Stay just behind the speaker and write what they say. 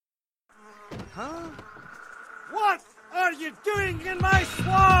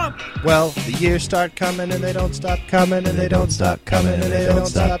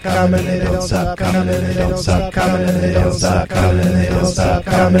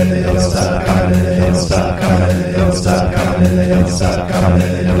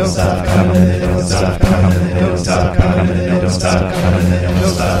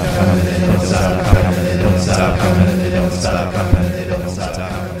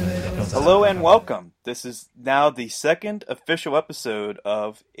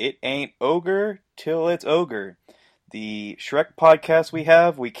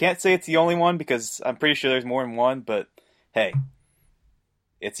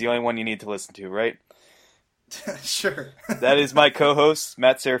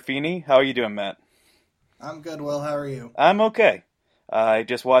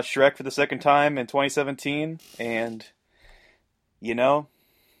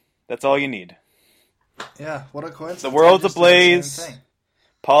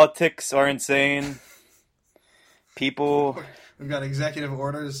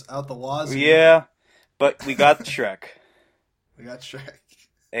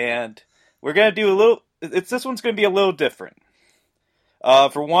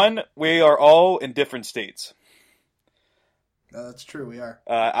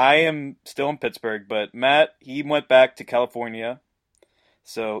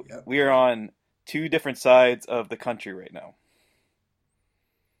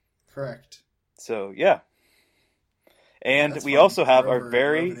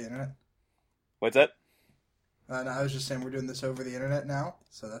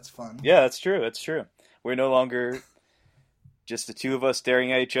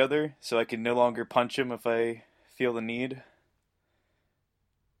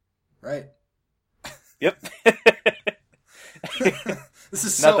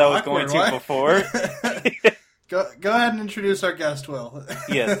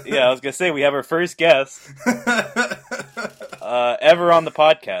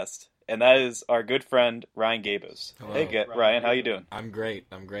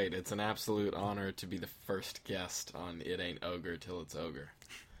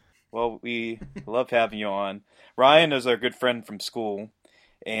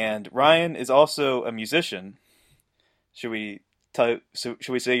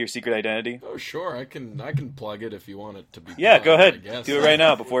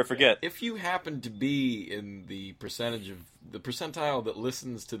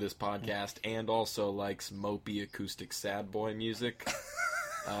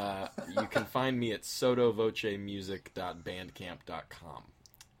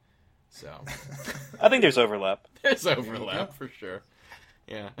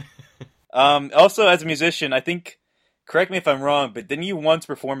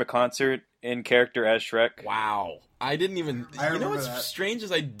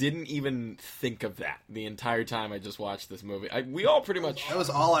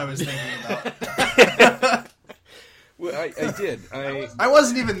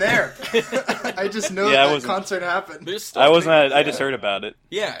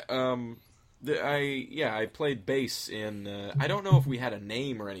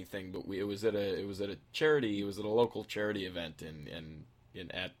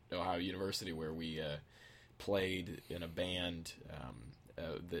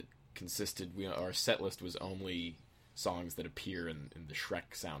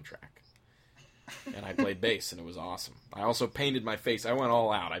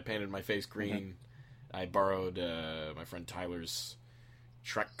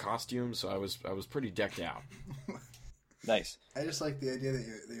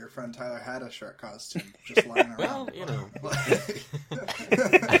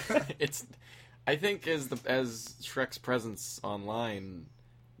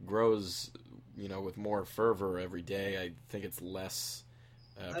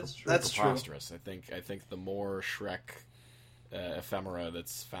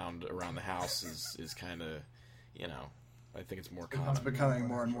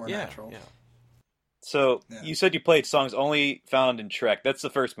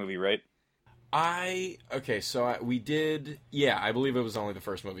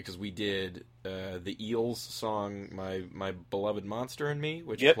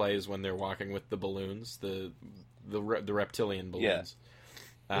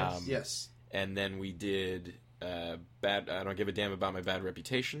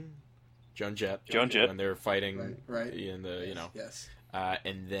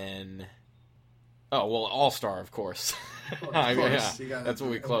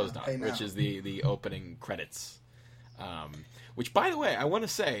Which, by the way, I want to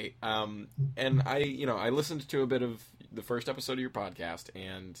say, and I listened to a bit of the first episode of your podcast,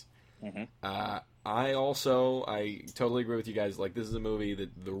 and I totally agree with you guys. Like, this is a movie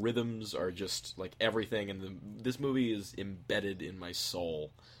that the rhythms are just like everything, and this movie is embedded in my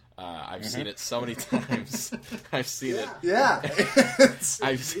soul. I've seen it so many times. I've seen it. Yeah,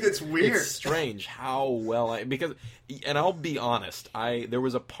 it's weird. It's strange how well and I'll be honest. There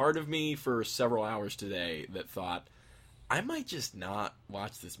was a part of me for several hours today that thought, I might just not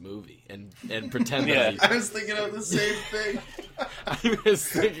watch this movie and pretend that I was thinking of the same thing. I was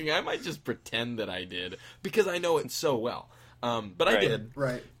thinking I might just pretend that I did because I know it so well. But I did.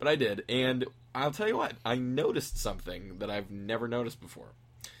 Right. But I did. And I'll tell you what, I noticed something that I've never noticed before.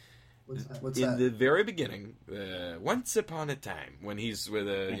 What's in that? the very beginning, once upon a time, when he's with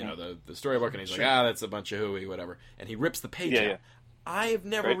the storybook, and he's like, that's a bunch of hooey, whatever, and he rips the page out. Yeah. I have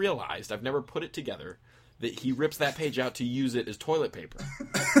never realized, I've never put it together, that he rips that page out to use it as toilet paper.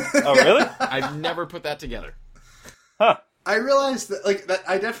 Oh, really? I've never put that together. Huh. I realized that,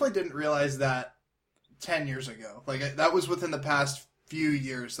 I definitely didn't realize that 10 years ago. Like, that was within the past few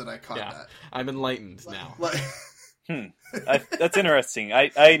years that I caught that. I'm enlightened now. That's interesting.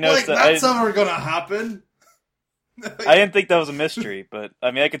 I noticed that. That's never gonna happen. I didn't think that was a mystery, but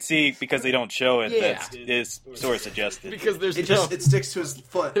I mean, I could see because they don't show it. That is sort of suggested. Because it sticks to his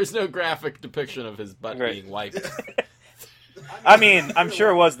foot. There's no graphic depiction of his butt being wiped. I mean, I'm sure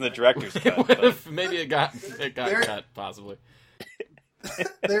it was in the director's cut. Maybe it got cut, possibly.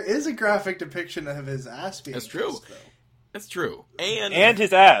 There is a graphic depiction of his ass being. That's true. Kissed, That's true. And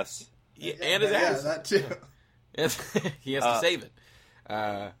his ass. And his ass. Yeah, that too. He has to save it.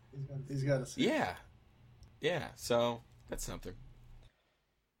 He's got to save it. Yeah, so that's something.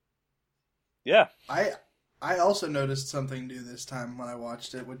 Yeah. I also noticed something new this time when I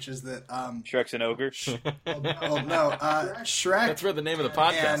watched it, which is that Shrek's an ogre. Shrek. That's where the name of the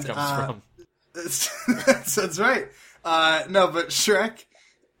podcast comes from. That's right. No, but Shrek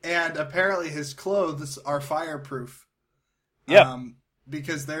and apparently his clothes are fireproof. Yeah.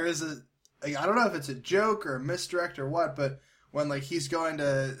 Because there is I don't know if it's a joke or a misdirect or what, but when he's going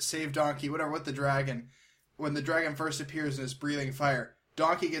to save Donkey, whatever, with the dragon, when the dragon first appears and is breathing fire,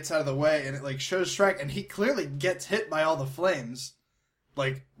 Donkey gets out of the way and it shows Shrek, and he clearly gets hit by all the flames,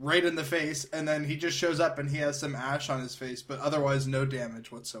 right in the face, and then he just shows up and he has some ash on his face, but otherwise no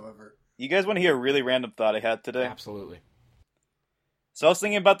damage whatsoever. You guys want to hear a really random thought I had today? Absolutely. So I was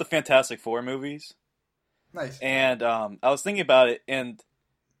thinking about the Fantastic Four movies. Nice. And I was thinking about it, and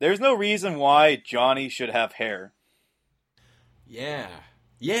there's no reason why Johnny should have hair. Yeah.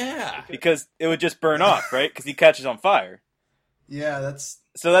 Because it would just burn off, right? Because he catches on fire. Yeah, that's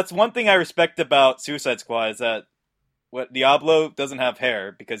one thing I respect about Suicide Squad is that Diablo doesn't have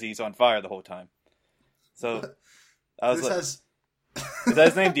hair because he's on fire the whole time. So I was is that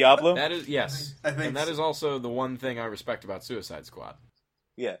his name, Diablo? That is, yes. I think and that is also the one thing I respect about Suicide Squad.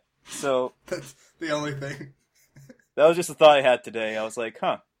 Yeah. So that's the only thing. That was just a thought I had today. I was like,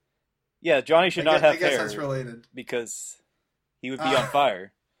 huh. Yeah, Johnny should not have hair. I guess that's related. Because he would be on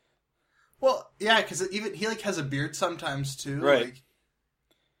fire. Well, yeah, because even he has a beard sometimes too. Right.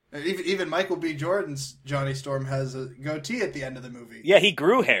 Even Michael B. Jordan's Johnny Storm has a goatee at the end of the movie. Yeah, he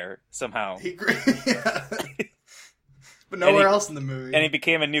grew hair somehow. He grew, yeah. But nowhere else in the movie. And he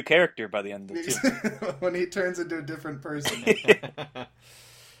became a new character by the end of it too. When he turns into a different person.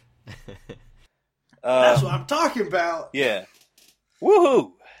 That's what I'm talking about. Yeah.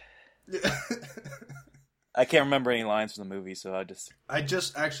 Woohoo! I can't remember any lines from the movie, so I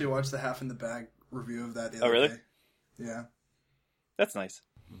just actually watched the Half in the Bag review of that the other really? day. Yeah. That's nice.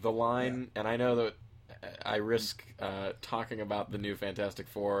 The line, and I know that I risk talking about the new Fantastic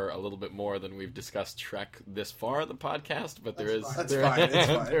Four a little bit more than we've discussed Shrek this far in the podcast, but That's fine. It's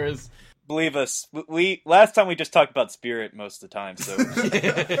fine. There is. Believe us, we last time we just talked about Spirit most of the time, so...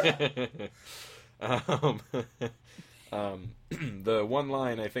 The one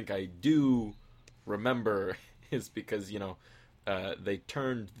line I think I do remember is because, they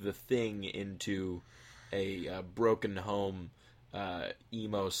turned the Thing into a broken home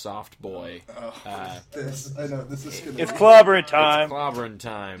emo soft boy. I know, this is gonna It's clobbering time. It's clobbering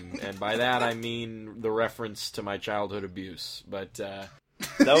time, and by that I mean the reference to my childhood abuse, but...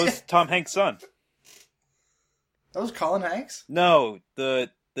 That was Tom Hanks' son. That was Colin Hanks? No,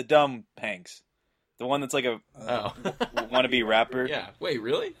 the dumb Hanks. The one that's like a wannabe rapper. Yeah. Wait,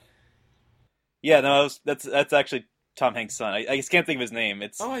 really? Yeah, no, that's actually Tom Hanks' son. I just can't think of his name.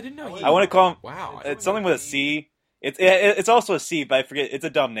 I didn't know. I want to call him... Wow. It's something with a C. It's also a C, but I forget. It's a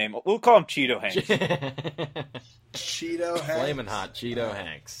dumb name. We'll call him Cheeto Hanks. Cheeto Hanks. Flamin' hot Cheeto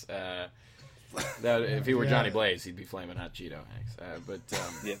Hanks. That, if he were Yeah. Johnny Blaze, he'd be flaming hot Cheeto Hanks.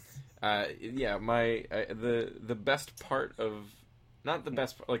 The best part of, not the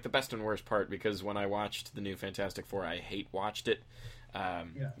best, like the best and worst part, because when I watched the new Fantastic Four, I hate watched it.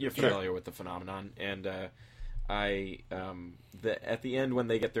 You're familiar with the phenomenon, and at the end when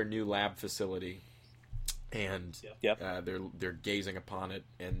they get their new lab facility, and they're gazing upon it,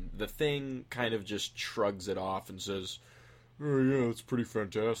 and the Thing kind of just shrugs it off and says, "Oh yeah, it's pretty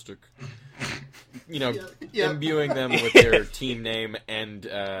fantastic." Imbuing them with their team name, and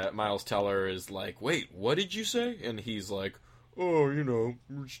Miles Teller is like, "Wait, what did you say?" And he's like, "Oh,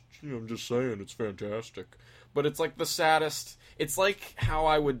 I'm just saying it's fantastic." But it's like the saddest. It's like how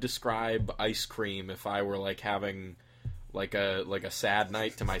I would describe ice cream if I were like having like a sad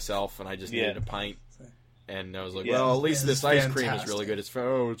night to myself, and I just needed a pint, and I was like, "Well, at least this ice cream is really good. It's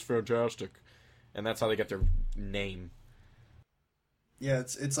fantastic," and that's how they get their name. Yeah,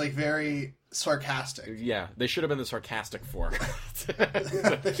 it's like very sarcastic. Yeah, they should have been the Sarcastic Four.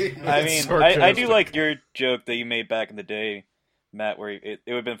 I mean, I do like your joke that you made back in the day, Matt, where it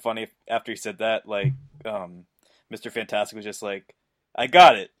would have been funny if after you said that, like, Mr. Fantastic was just like, "I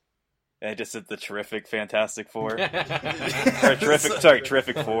got it," and it just said the Terrific Fantastic Four, or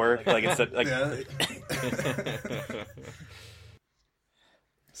Terrific Four, like instead, like,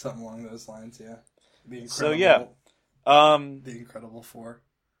 something along those lines. Yeah. So yeah. The Incredible Four.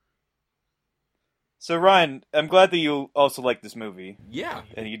 So Ryan, I'm glad that you also like this movie. Yeah,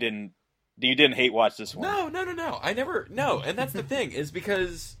 and you didn't hate watch this one. No. I never. No, and that's the thing, is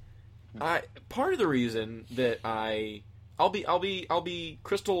because part of the reason that I'll be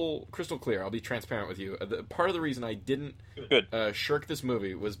crystal clear. I'll be transparent with you. Part of the reason I didn't shirk this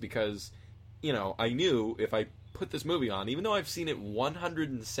movie was because, I knew if I put this movie on, even though I've seen it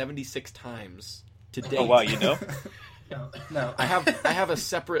 176 times to date. Oh wow, you know. No. I have a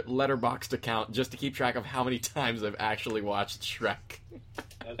separate Letterboxd account just to keep track of how many times I've actually watched Shrek.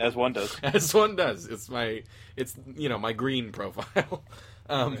 As one does. As one does. It's my green profile.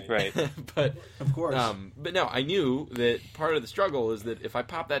 Right. But of course. But no, I knew that part of the struggle is that if I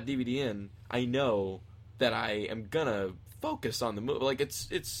pop that DVD in, I know that I am gonna focus on the movie. Like it's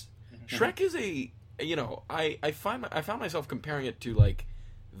Shrek is I found myself comparing it to like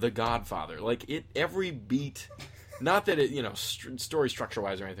The Godfather. Like every beat. Not that it, story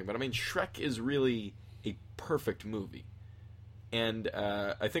structure-wise or anything, but I mean, Shrek is really a perfect movie. And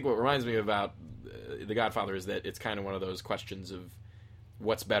I think what reminds me about The Godfather is that it's kind of one of those questions of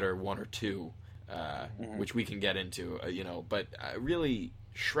what's better, one or two, which we can get into, But really,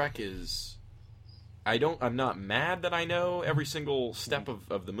 Shrek is... I'm not mad that I know every single step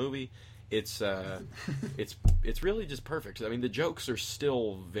of the movie. It's really just perfect. I mean, the jokes are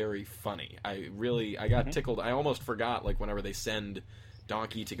still very funny. I got tickled. I almost forgot, like, whenever they send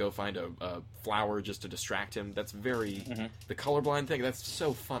Donkey to go find a flower just to distract him. That's very the colorblind thing. That's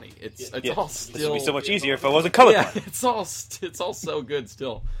so funny. It's all still. This would be so much easier if I wasn't colorblind. Yeah, it's all so good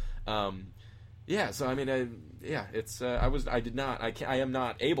still. So I mean, I am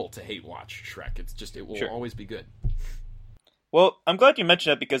not able to hate watch Shrek. It's just it will always be good. Well, I'm glad you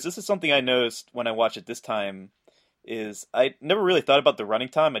mentioned that, because this is something I noticed when I watched it this time, is I never really thought about the running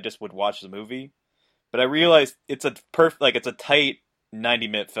time. I just would watch the movie. But I realized it's a tight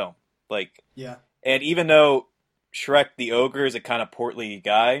 90-minute film. Like, yeah. And even though Shrek the Ogre is a kind of portly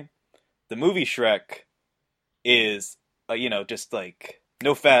guy, the movie Shrek is, just like,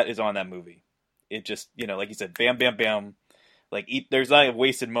 no fat is on that movie. It just, like you said, bam, bam, bam. Like, there's not a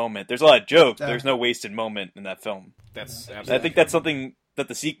wasted moment. There's a lot of jokes. There's no wasted moment in that film. That's I think that's something that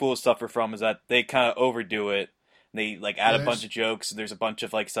the sequels suffer from, is that they kind of overdo it. They like add a bunch of jokes, and there's a bunch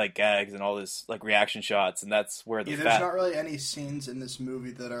of like sight gags and all this like reaction shots, and that's where the there's not really any scenes in this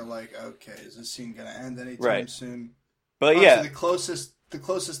movie that are like, okay, is this scene gonna end anytime soon? But honestly, the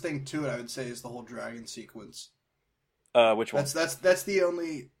closest thing to it, I would say, is the whole dragon sequence. Which one? That's the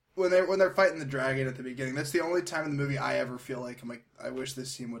only when they're fighting the dragon at the beginning. That's the only time in the movie I ever feel like I'm like, I wish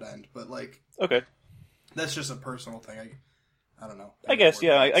this scene would end. But like, okay. That's just a personal thing. I don't know. I guess,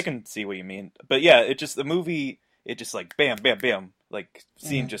 yeah, I can see what you mean. But yeah, the movie, it just like bam, bam, bam, like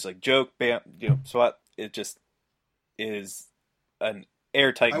scene just like joke, bam, SWAT. It just is an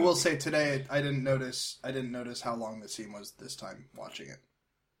airtight movie. I will say today, I didn't notice how long the scene was this time watching it.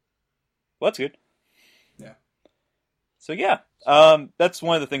 Well, that's good. Yeah. So yeah, that's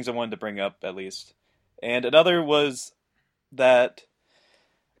one of the things I wanted to bring up, at least. And another was that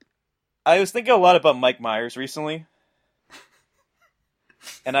I was thinking a lot about Mike Myers recently,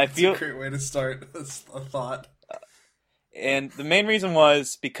 and I feel a great way to start a thought. And the main reason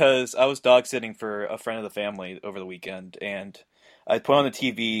was because I was dog sitting for a friend of the family over the weekend, and I put on the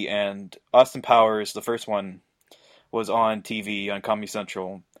TV, and Austin Powers, the first one, was on TV on Comedy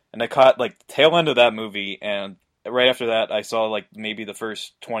Central, and I caught like the tail end of that movie, and right after that, I saw like maybe the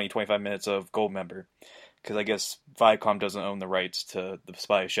first 20-25 minutes of Goldmember, because I guess Viacom doesn't own the rights to The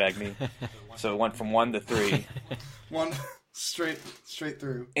Spy Who Shagged Me, so it went from 1 to 3. One straight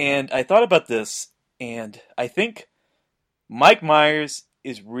through. And I thought about this, and I think Mike Myers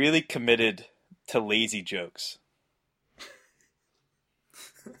is really committed to lazy jokes.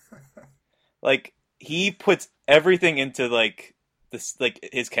 Like, he puts everything into like this, like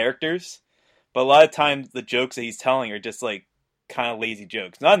his characters, but a lot of times the jokes that he's telling are just like kind of lazy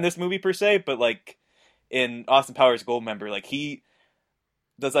jokes. Not in this movie per se, but like in Austin Powers Goldmember, like he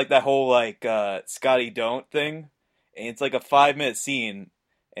does like that whole like Scotty don't thing, and it's like a 5-minute scene,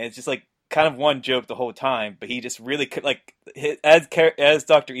 and it's just like kind of one joke the whole time, but he just really like as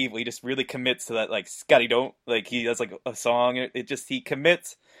Dr. Evil, he just really commits to that like Scotty don't, like he does like a song. It just, he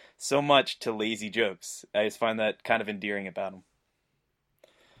commits so much to lazy jokes. I just find that kind of endearing about him.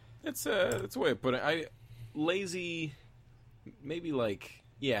 It's a way of putting it. Lazy, maybe like,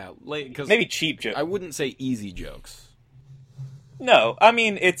 yeah, because Maybe cheap jokes. I wouldn't say easy jokes. No, I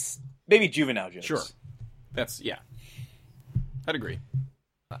mean, it's maybe juvenile jokes. Sure. That's, yeah. I'd agree.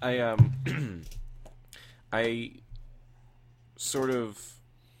 I sort of,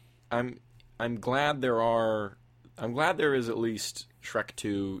 I'm glad there is at least Shrek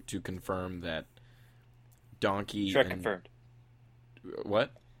 2 to confirm that Donkey Shrek confirmed.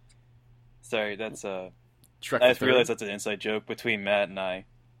 What? Sorry, that's Shrek I just the realized Third? that's an inside joke between Matt and I,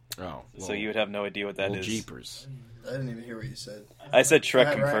 Oh, well, so you would have no idea what that well, is. Jeepers. I didn't even hear what you said. I said Shrek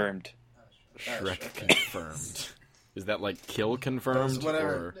Right. confirmed. Shrek okay. confirmed. Is that like kill confirmed?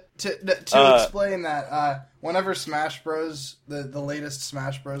 Whatever. Or... To explain that, whenever Smash Bros, the latest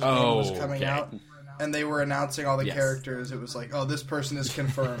Smash Bros game was coming okay. out, and they were announcing all the Yes. characters, it was like, oh, this person is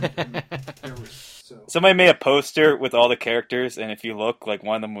confirmed. And there was, so. Somebody made a poster with all the characters, and if you look, like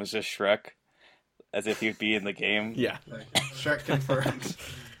one of them was just Shrek, as if he'd be in the game. Yeah. Like, Shrek confirmed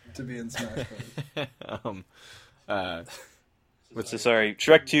to be in Smash Bros. So sorry,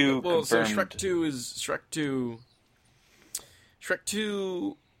 Shrek 2 Well, confirmed. so Shrek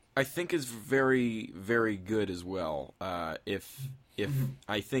 2 I think is very, very good as well. If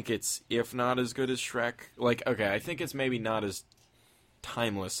I think it's, if not as good as Shrek, like, okay, I think it's maybe not as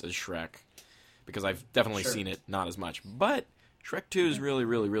timeless as Shrek, because I've definitely seen it not as much. But Shrek 2 is really,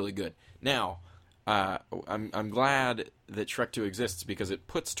 really, really good. Now, I'm glad that Shrek 2 exists, because it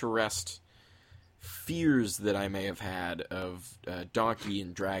puts to rest fears that I may have had of Donkey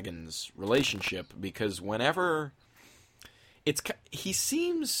and Dragon's relationship, because whenever he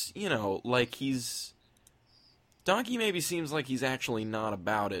seems, like Donkey maybe seems like he's actually not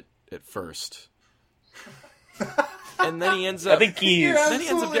about it at first. And then he ends up I think then he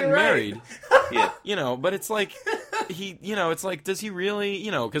ends up getting married. Yeah. But it's like it's like, does he really,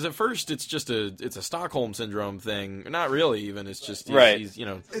 because at first it's a Stockholm syndrome thing. Not really even, it's just he's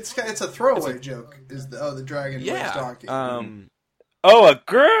It's a throwaway joke. Is the dragon yeah. Donkey? Oh, a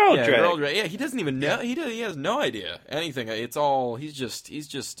girl Yeah, dragon. girl drag. Yeah, he doesn't even know. He has no idea anything. It's all he's just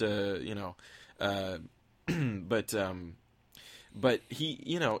but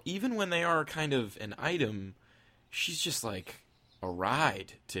he, even when they are kind of an item, she's just like a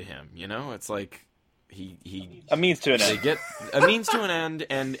ride to him. It's like he A means to an they end. get a means to an end,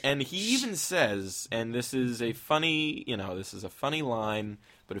 and he even says, and this is a funny line,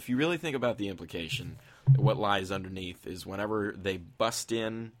 but if you really think about the implication, what lies underneath is whenever they bust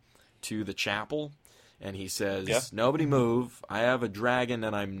in to the chapel, and he says, Yeah. "Nobody move. I have a dragon,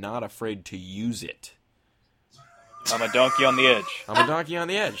 and I'm not afraid to use it. I'm a donkey on the edge. I'm a donkey on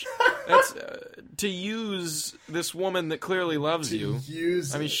the edge." That's to use this woman that clearly loves you.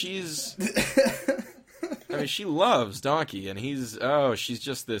 Use I mean, she loves Donkey, and she's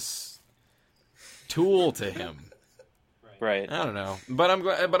just this tool to him. Right. I don't know, but I'm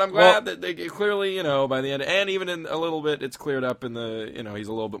glad that they clearly, by the end, and even in a little bit, it's cleared up in the, he's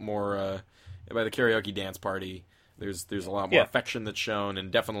a little bit more by the karaoke dance party. There's a lot more affection that's shown,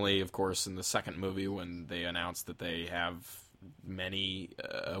 and definitely, of course, in the second movie when they announced that they have many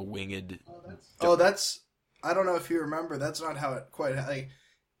winged. I don't know if you remember. That's not how it quite.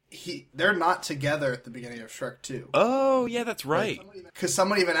 They're not together at the beginning of Shrek 2. Oh yeah, that's right. Because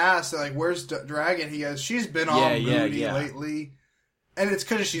someone even asked, they're like, "Where's Dragon?" He goes, "She's been all moody lately," and it's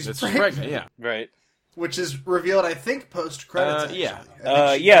because she's pregnant. Yeah, Right. Which is revealed, I think, post credits. yeah.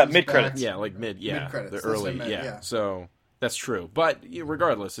 Mid-credits. Yeah, like mid-credits, Mid-credits, the that's early, what I meant, yeah. So, That's true. But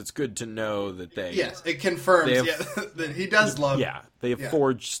regardless, it's good to know that they... Yes, it confirms They have- that he does love. Yeah, they have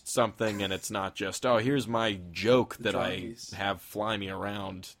forged something, and it's not just, oh, here's my joke that Druggies. I have fly me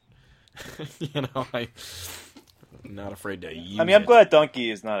around. You know, I'm not afraid to use I mean, I'm it. glad Donkey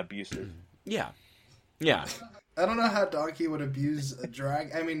is not abusive. Yeah. Yeah. I don't know how Donkey would abuse a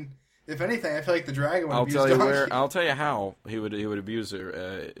dragon. I mean, if anything, I feel like the dragon would I'll abuse tell you Donkey. I'll tell you how he would abuse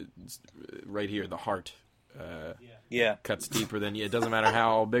her. Right here, the heart. Yeah. Cuts deeper than you. It doesn't matter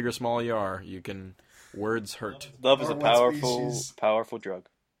how big or small you are. You can... Words hurt. Love is Or a what species? powerful drug.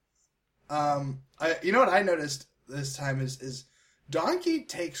 You know what I noticed this time is Donkey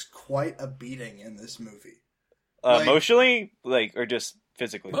takes quite a beating in this movie. Like- Emotionally, or just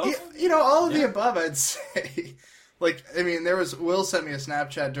physically? Both. You know, all of the above, I'd say. Like, I mean, Will sent me a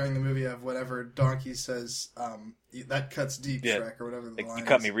Snapchat during the movie of whatever Donkey says, that cuts deep, Yeah. Shrek, or whatever the line You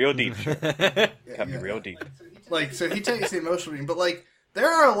cut is. me real deep. Yeah, Cut me yeah. real deep. Like, so he takes the emotional beating, but, like, there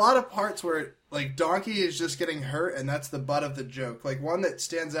are a lot of parts where, like, Donkey is just getting hurt, and that's the butt of the joke. Like, one that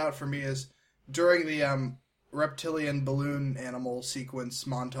stands out for me is during the reptilian balloon animal sequence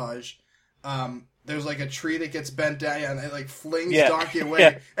montage, there's, like, a tree that gets bent down, and it, like, flings Yeah. Donkey away,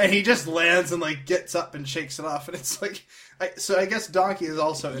 Yeah. and he just lands and, like, gets up and shakes it off, and it's like... so I guess Donkey is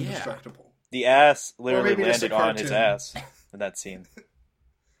also indestructible. The ass literally maybe just landed a on his cartoon. ass in that scene.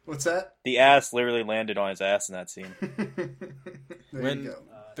 What's that? The ass literally landed on his ass in that scene. There When you go.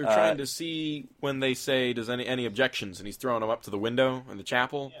 they're trying to see when they say, does any objections? And he's throwing them up to the window in the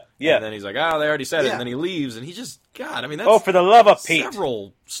chapel. Yeah. And then he's like, oh, they already said it. Yeah. And then he leaves, and he just, God, I mean, that's Oh, for the love of Pete!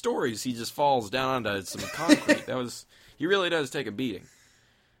 several stories he just falls down onto some concrete. He really does take a beating.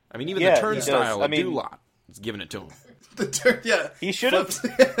 I mean, even Yeah, the he turnstile does. I at mean- Dulot is giving it to him. He should have.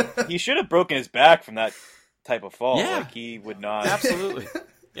 Flips. He should have broken his back from that type of fall. Yeah. Like he would not. Absolutely.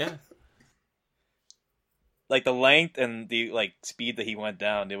 Yeah. Like the length and the speed that he went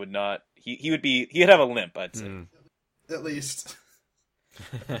down, it would not. He'd have a limp. I'd say. At least.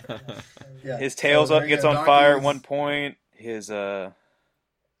 Yeah. His tail's So up, there you gets go. on Donkey fire at is- one point. He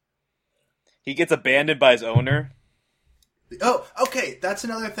gets abandoned by his owner. Oh, okay. That's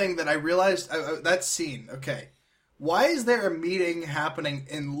another thing that I realized. That scene. Okay. Why is there a meeting happening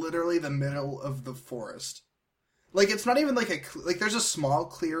in literally the middle of the forest? Like, it's not even like there's a small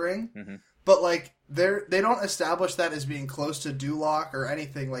clearing, but like they don't establish that as being close to Duloc or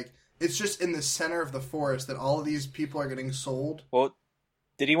anything. Like, it's just in the center of the forest that all of these people are getting sold. Well,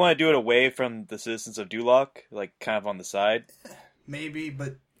 did he want to do it away from the citizens of Duloc, like kind of on the side? Maybe,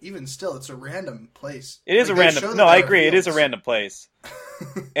 but even still, it's a random place. It is Like, a they random. show that No, I there are agree. It is a fields. random place,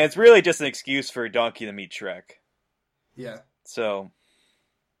 and it's really just an excuse for Donkey to meet Shrek. Yeah. So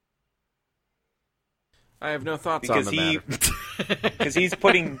I have no thoughts Because on the he- matter. because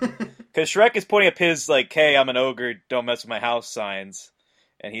because Shrek is putting up his "Hey, I'm an ogre, don't mess with my house" signs,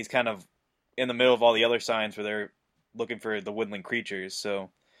 and he's kind of in the middle of all the other signs where they're looking for the woodland creatures. So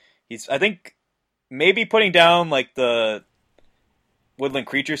he's, I think, maybe putting down like the woodland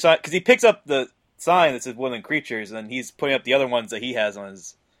creature sign, because he picks up the sign that says woodland creatures, and then he's putting up the other ones that he has on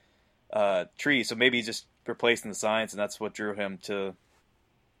his tree. So maybe he's just replacing the signs, and that's what drew him to.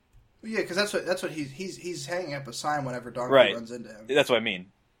 Yeah, because that's what he's hanging up a sign whenever Donkey Right. runs into him. That's what I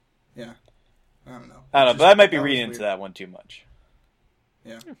mean. Yeah. I don't know. I don't know, Just- but I might be that was reading into weird. that one too much.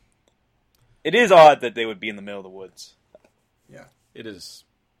 Yeah. It is odd that they would be in the middle of the woods. Yeah. It is.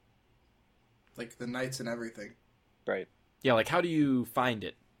 Like the knights and everything. Right. Yeah, like, how do you find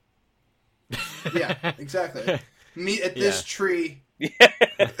it? Yeah, exactly. Meet at this tree.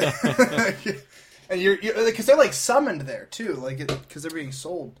 And you're because they're like summoned there too, like because they're being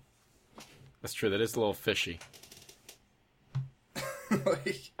sold. That's true. That is a little fishy.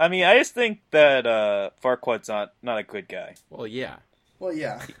 Like, I mean, I just think that Farquaad's not a good guy. Well, yeah. well,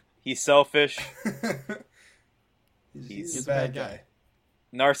 yeah, He's selfish, he's a bad guy.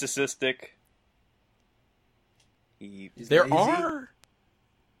 narcissistic. He's There lazy. are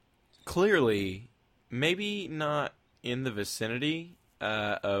clearly, maybe not in the vicinity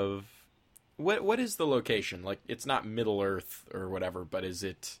of what is the location? Like, it's not Middle Earth or whatever, but is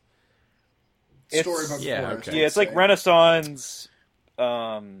it? Storybook yeah, forest, okay. Yeah, it's like Renaissance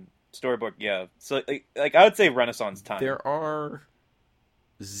storybook. Yeah, so like I would say Renaissance time. There are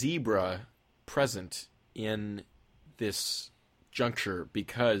zebra present in this juncture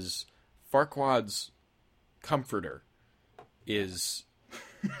because Farquaad's comforter is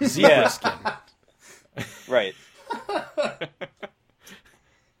zebra Yeah. skin. Right.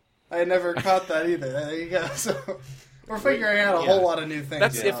 I never caught that either. There you go. So we're figuring out a whole lot of new things.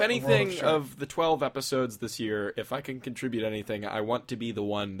 That's about if the anything world of the 12 episodes this year, if I can contribute anything, I want to be the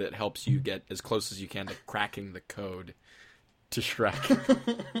one that helps you get as close as you can to cracking the code to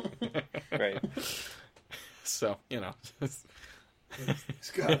Shrek. Right. So, you know. There's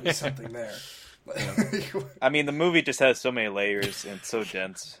got to be something there. I mean, the movie just has so many layers and it's so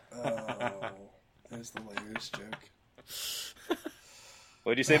dense. Oh, there's the layers joke.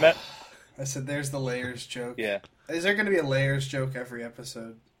 What did you say, Matt? I said there's the layers joke. Yeah. Is there going to be a layers joke every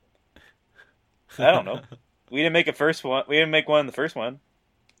episode? I don't know. We didn't make a first one. We didn't make one in the first one.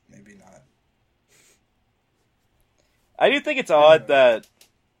 Maybe not. I do think it's odd that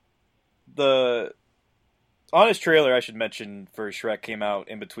the honest trailer, I should mention, for Shrek came out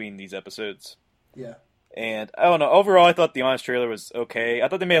in between these episodes. Yeah. And I don't know. Overall, I thought the honest trailer was okay. I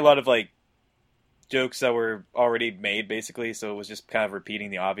thought they made a lot of like jokes that were already made, basically. So it was just kind of repeating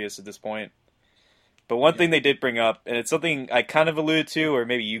the obvious at this point. But one thing they did bring up, and it's something I kind of alluded to, or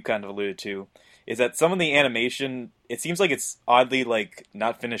maybe you kind of alluded to, is that some of the animation, it seems like it's oddly like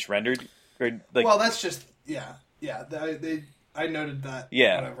not finished rendered. Or, like, Well, that's just yeah. I noted that.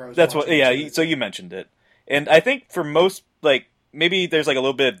 yeah, whenever I was that's what. watching Yeah, it. so you mentioned it, and I think for most, like maybe there's like a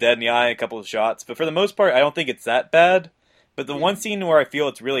little bit of dead in the eye, a couple of shots, but for the most part, I don't think it's that bad. But the one scene where I feel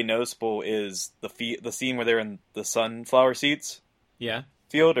it's really noticeable is the scene where they're in the sunflower seeds Yeah.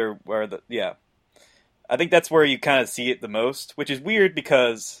 field, or where I think that's where you kind of see it the most, which is weird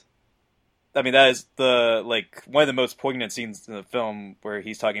because, I mean, that is the like one of the most poignant scenes in the film where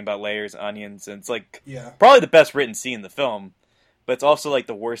he's talking about layers and onions, and it's like probably the best written scene in the film, but it's also like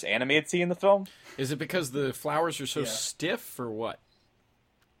the worst animated scene in the film. Is it because the flowers are so Yeah. stiff, or what?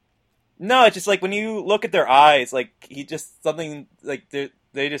 No, it's just like when you look at their eyes, like he just something like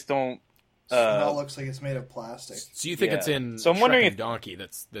they just don't. It all looks like it's made of plastic. So you think Yeah. it's in So I'm wondering Shrek if- and Donkey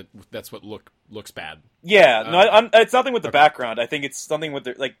that's what looks bad. Yeah, no, it's nothing with the Okay. background. I think it's something with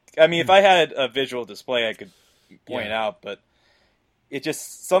the like. I mean, if I had a visual display, I could point it Yeah. out, but it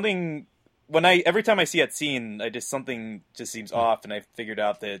just something. Every time I see that scene, something just seems off, and I figured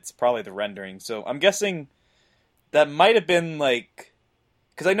out that it's probably the rendering. So I'm guessing that might have been like,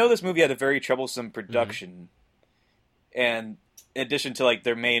 because I know this movie had a very troublesome production, and in addition to like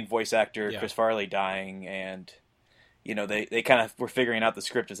their main voice actor Yeah. Chris Farley dying, and you know they kind of were figuring out the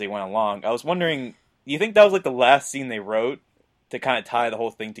script as they went along. I was wondering, do you think that was like the last scene they wrote to kind of tie the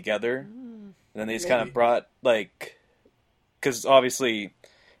whole thing together, and then they just kind of Maybe. brought like, because obviously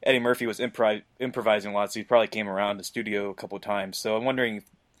Eddie Murphy was improvising a lot, so he probably came around the studio a couple of times. So I'm wondering,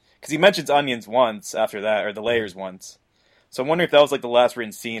 because he mentions onions once after that, or the layers once. So I'm wondering if that was like the last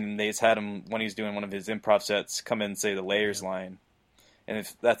written scene, and they just had him when he was doing one of his improv sets come in and say the layers line, and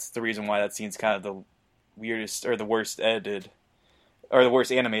if that's the reason why that scene's kind of the weirdest or the worst edited or the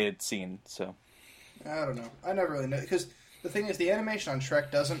worst animated scene. So I don't know. I never really know because the thing is, the animation on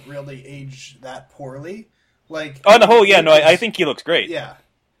Shrek doesn't really age that poorly. Like on the whole, yeah, no, I think he looks great. Yeah.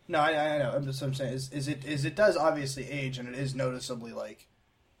 No, I know. I'm just saying is it does obviously age, and it is noticeably like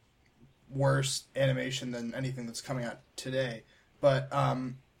worse animation than anything that's coming out today. But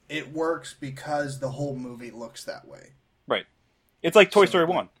it works because the whole movie looks that way. Right. It's like Toy So, Story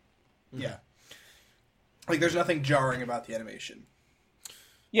 1. Yeah. Like there's nothing jarring about the animation.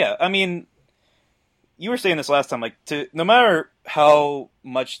 Yeah, I mean, you were saying this last time, like, no matter how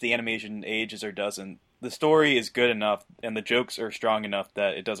much the animation ages or doesn't, the story is good enough and the jokes are strong enough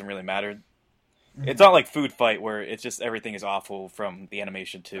that it doesn't really matter. Mm-hmm. It's not like Food Fight where it's just everything is awful from the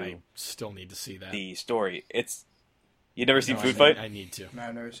animation to I still need to see that. the story. You never seen No, Food I Fight? I need to. No,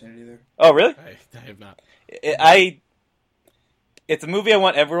 I've never seen it either. Oh, really? I have not. It's a movie I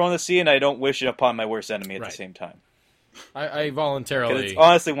want everyone to see, and I don't wish it upon my worst enemy at Right. the same time. I 'Cause voluntarily. it's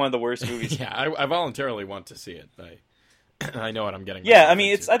honestly one of the worst movies. Yeah, I voluntarily want to see it. I know what I'm getting. Yeah, myself I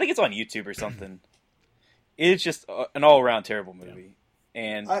mean, into. I think it's on YouTube or something. It's just an all-around terrible movie.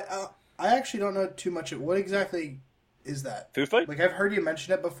 And I actually don't know too much. What exactly is that? Food Fight? Like I've heard you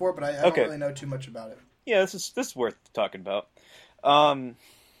mention it before, but I don't Okay. really know too much about it. Yeah, this is worth talking about.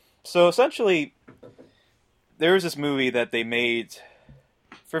 So essentially, there was this movie that they made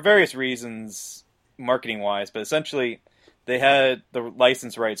for various reasons, marketing-wise, but essentially they had the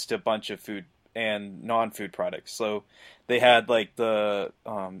license rights to a bunch of food and non-food products. So they had like the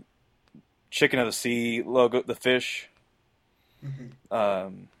Chicken of the Sea logo, the fish.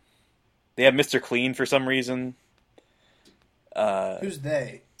 They had Mr. Clean for some reason. Who's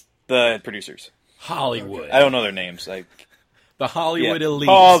they? The producers. Hollywood. I don't know their names. The Hollywood elite.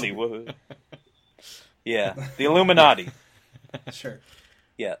 Hollywood. Yeah, the Illuminati. Sure.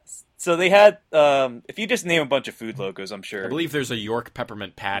 Yeah. So they had, if you just name a bunch of food logos, I'm sure. I believe there's a York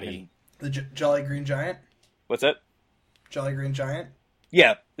peppermint patty. The Jolly Green Giant? What's that? Jolly Green Giant?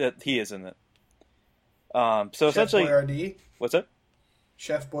 Yeah, he is in it. So Chef essentially, Boyardee? what's that?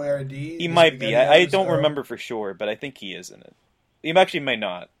 Chef Boyardee? He The might be. spaghetti I artist? don't Oh. remember for sure, but I think he is in it. You actually may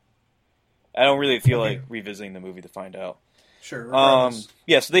not. I don't really feel Okay. like revisiting the movie to find out. Sure. regardless.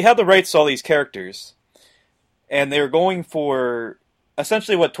 Yeah, so they had the rights to all these characters, and they were going for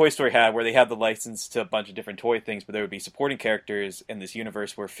essentially what Toy Story had, where they had the license to a bunch of different toy things, but there would be supporting characters in this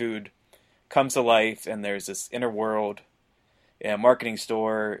universe where food comes to life, and there's this inner world, and a marketing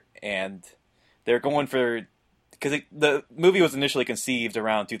store, and they're going for, because the movie was initially conceived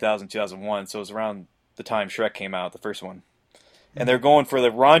around 2000, 2001, so it was around the time Shrek came out, the first one. And they're going for the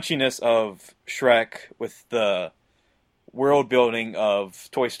raunchiness of Shrek with the world building of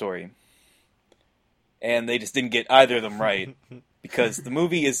Toy Story. And they just didn't get either of them right. Because the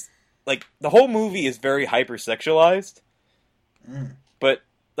movie is, like, the whole movie is very hypersexualized. But,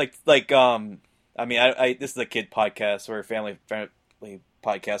 I mean, I this is a kid podcast or a family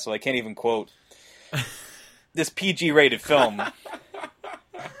podcast, so I can't even quote this PG-rated film.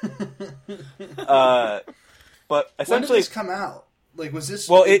 But When did essentially, this come out? Like, was this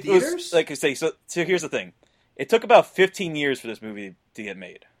well, in it theaters? was like I say. So here's the thing: it took about 15 years for this movie to get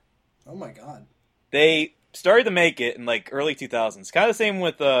made. Oh my god. They started to make it in like early 2000s. Kind of the same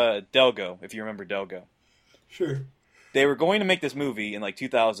with Delgo, if you remember Delgo. Sure. They were going to make this movie in like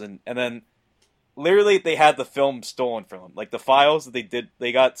 2000, and then literally they had the film stolen from them. Like the files that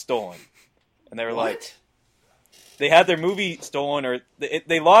they got stolen, and they were like, they had their movie stolen, or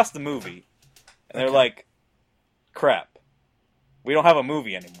they lost the movie, and they're like, crap, we don't have a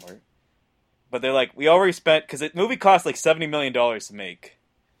movie anymore. But they're like, we already spent, because the movie cost like $70 million to make.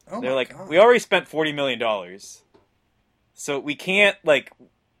 Oh They're my like, god. we already spent $40 million, so we can't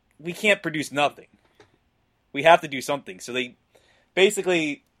produce nothing. We have to do something. So they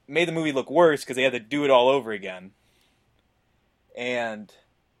basically made the movie look worse because they had to do it all over again. And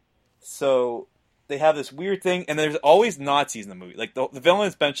so they have this weird thing, and there's always Nazis in the movie. Like the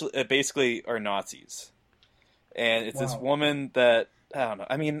villains basically are Nazis, and it's this Wow. woman that, I don't know.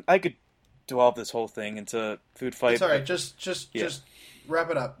 I mean, I could develop this whole thing into food fight. It's all right. but- Just wrap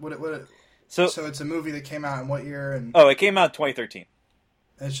it up. So So it's a movie that came out in what year? And it came out in 2013.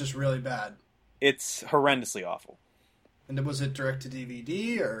 it's just really bad. It's horrendously awful. And was it direct to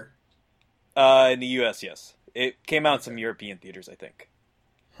DVD or? In the U.S., yes. It came out in some European theaters, I think.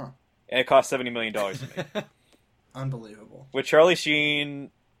 Huh. And it cost $70 million to make. Unbelievable. With Charlie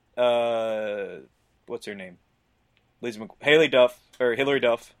Sheen, what's her name? Hilary Duff.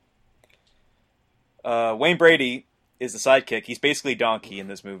 Wayne Brady is the sidekick. He's basically Donkey in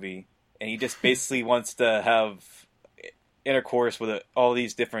this movie. And he just basically wants to have intercourse with all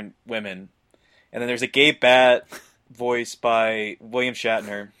these different women. And then there's a gay bat voiced by William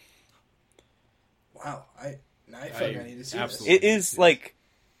Shatner. Wow. I feel like I need to see absolutely- It is like,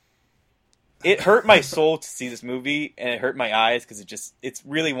 it hurt my soul to see this movie, and it hurt my eyes because it's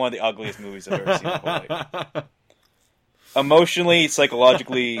really one of the ugliest movies I've ever seen in my whole life. Emotionally,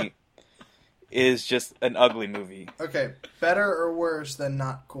 psychologically, is just an ugly movie. this. Okay. Better or worse than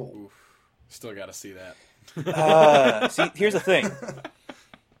Not Cool? Still got to see that. See, here's the thing.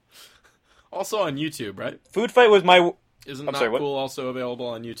 Also on YouTube, right? Food Fight was my... Isn't I'm Not sorry, what? Cool also available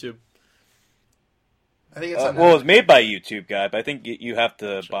on YouTube? I think it's on well, it was Netflix. made by a YouTube guy, but I think you have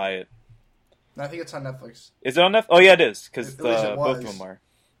to buy it. No, I think it's on Netflix. Is it on Netflix? Oh, yeah, it is, because At least it both of was. them are.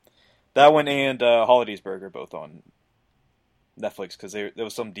 That one and Hollidaysburg are both on Netflix, because there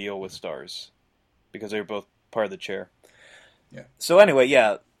was some deal with Stars, because they were both part of the chair. Yeah. So anyway,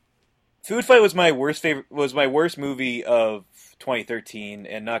 yeah, Food Fight was my worst movie of 2013,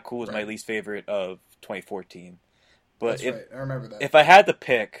 and Not Cool was my Right. least favorite of 2014. But That's right. I remember that. if I had to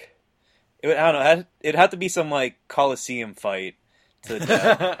pick, I don't know, it'd have to be some like Coliseum fight to the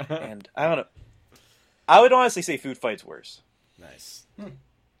death. And I don't know. I would honestly say Food Fight's worse. Nice.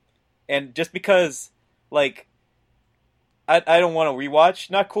 And just because, like, I don't want to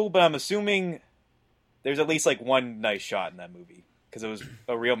rewatch Not Cool, but I'm assuming there's at least like one nice shot in that movie because it was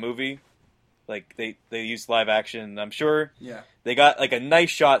a real movie. Like they used live action. And I'm sure Yeah. they got like a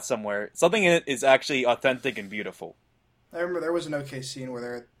nice shot somewhere. Something in it is actually authentic and beautiful. I remember there was an okay scene where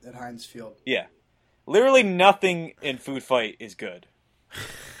they're at Heinz Field. Yeah, literally nothing in Food Fight is good.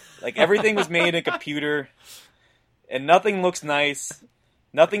 Like everything was made in a computer, and nothing looks nice.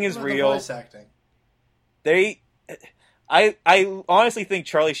 Nothing is What about the real. voice acting. I honestly think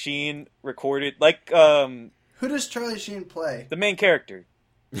Charlie Sheen recorded like Who does Charlie Sheen play? the main character,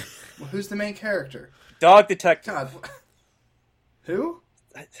 Well, who's the main character? dog detective. God. Who?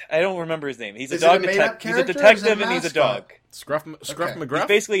 I don't remember his name. He's a Is it dog a made-up detective. He's a character or is it a detective and he's a mascot? dog. Scruff Okay. He's McGruff?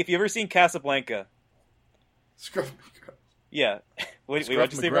 basically, if you ever seen Casablanca, Scruff. yeah. Wait, Scruff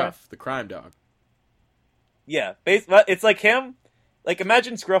what'd you say, Brian? McGruff, the crime dog. Yeah, it's like him. Like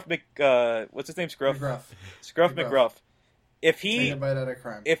imagine Scruff what's his name? Scruff McGruff. Scruff McGruff. McGruff. if Take he a bite out of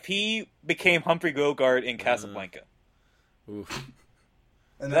crime. if he became Humphrey Bogart in Casablanca. Oof.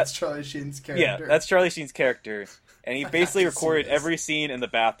 And that's Charlie Sheen's character. Yeah, that's Charlie Sheen's character, and he basically to see recorded this. every scene in the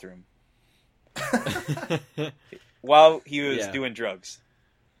bathroom while he was Yeah. doing drugs.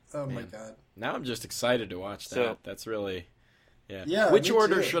 Oh my Man. god. Now I'm just excited to watch that. So- That's really, yeah. Yeah, Which me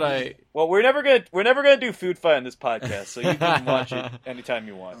order too. should I? Well, we're never gonna do Food Fight on this podcast, so you can watch it anytime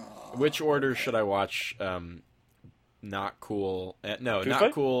you want. Which order should I watch? Not cool. No, Food not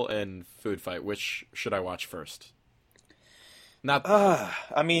Fight? cool and Food Fight. Which should I watch first? Not.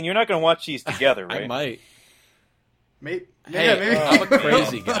 I mean, you're not gonna watch these together, right? I might. Maybe. Hey, Yeah, maybe. I'm a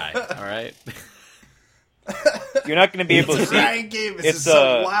crazy guy. All right. You're not gonna be able to see. Ryan Gabus It's, is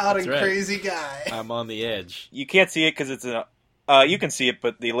some wild that's and right. crazy guy. I'm on the edge. You can't see it because it's a. You can see it,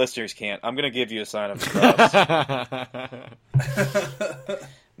 but the listeners can't. I'm gonna give you a sign of the cross.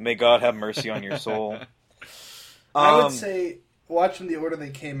 May God have mercy on your soul. I would say watch them the order they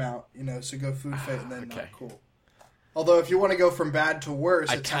came out. So go Food Fight and then Okay. Not Cool. Although if you want to go from bad to worse,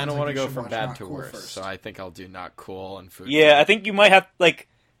 I it kind sounds of like want to you go should from watch bad Not to Cool worse, first. so I think I'll do Not Cool and Food Yeah, Fight. I think you might have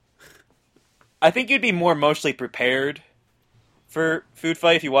I think you'd be more emotionally prepared for Food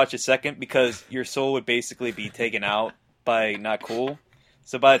Fight if you watch it second, because your soul would basically be taken out by Not Cool.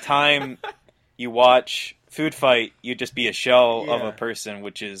 So by the time you watch Food Fight, you'd just be a shell of Yeah. a person,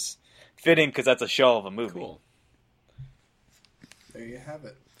 which is fitting because that's a shell of a movie. Cool. There you have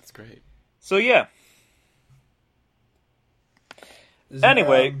it. That's great. So yeah, Is there,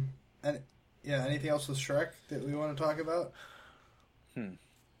 Anyway. anything else with Shrek that we want to talk about?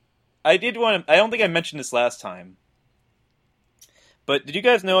 I don't think I mentioned this last time, but did you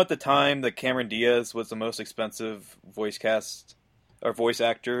guys know at the time that Cameron Diaz was the most expensive voice cast or voice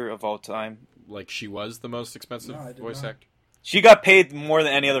actor of all time? Like she was the most expensive No, I did voice not. actor. She got paid more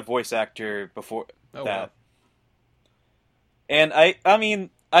than any other voice actor before Oh, that. wow. And I mean,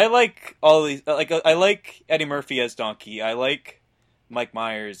 I like all these. I like Eddie Murphy as Donkey. I like Mike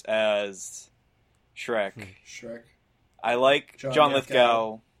Myers as Shrek. Shrek. I like John John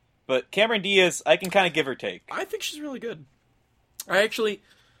Lithgow. Lithgow. But Cameron Diaz, I can kind of give or take. I think she's really good. I I don't I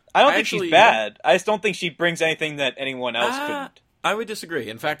think actually- she's bad. I just don't think she brings anything that anyone else Ah. couldn't. I would disagree.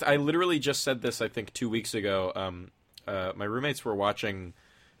 In fact, I literally just said this, I think, 2 weeks ago. My roommates were watching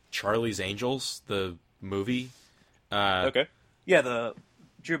Charlie's Angels, the movie. Okay. Yeah, the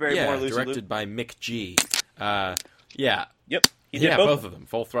Drew Barrymore, Lucy Liu. directed by Mick G. Yeah. Yep. He did Yeah, both. both of them.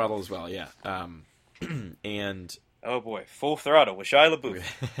 Full Throttle as well, yeah. And Oh boy, Full Throttle with Shia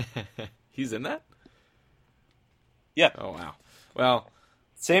LaBeouf. he's in that? Yeah. Oh, wow. Well,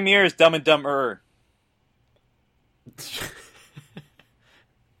 Same year as Dumb and Dumber.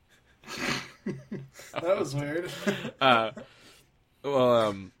 That was weird. but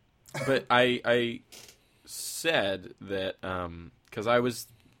I said that because I was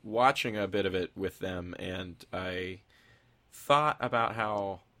watching a bit of it with them, and I thought about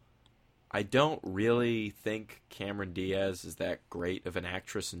how I don't really think Cameron Diaz is that great of an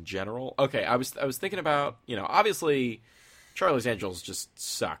actress in general. Okay, I was thinking about, obviously Charlie's Angels just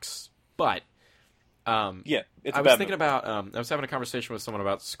sucks, but Yeah, it's a I was bad thinking movie. about I was having a conversation with someone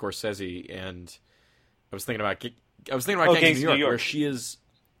about Scorsese, and I was thinking about Gangs of New York, where she is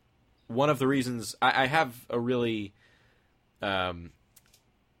one of the reasons I have a really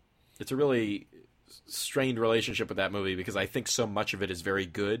it's a really strained relationship with that movie, because I think so much of it is very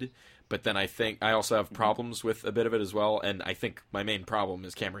good, but then I think I also have problems with a bit of it as well, and I think my main problem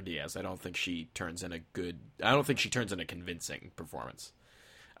is Cameron Diaz. I don't think she turns in a convincing performance.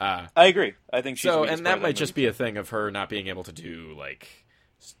 I agree. I think she's So, the weakest and part that of might just movie. be a thing of her not being able to do like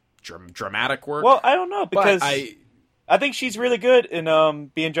dramatic work. Well, I don't know, but because I I think she's really good in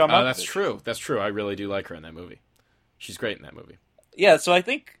being John Malkovich. that's true. That's true. I really do like her in that movie. She's great in that movie. Yeah, so I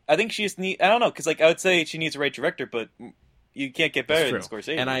think she just I don't know, because I would say she needs a right director, but you can't get better than That's true.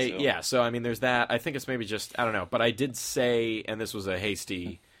 Scorsese. And so. I mean, there's that. I think it's maybe just, I don't know, but I did say, and this was a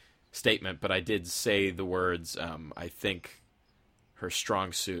hasty statement, but I did say the words, I think her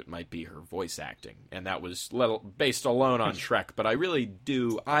strong suit might be her voice acting, and that was based alone on Shrek, but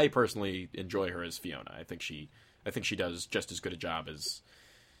I personally enjoy her as Fiona. I think she does just as good a job as,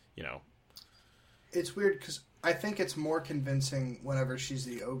 It's weird because I think it's more convincing whenever she's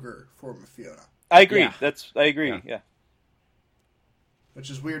the ogre form of Fiona, I agree. Yeah. I agree. Yeah. Yeah. which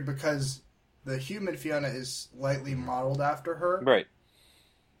is weird because the human Fiona is lightly modeled after her, Right.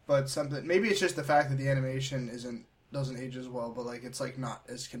 but maybe it's just the fact that the animation doesn't age as well, but like it's like not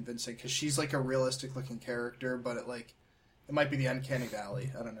as convincing because she's like a realistic looking character, but it might be the uncanny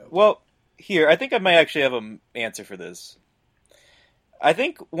valley. I don't know. Well, here, I think I might actually have an answer for this. I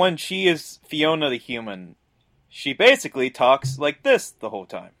think when she is Fiona the human, she basically talks like this the whole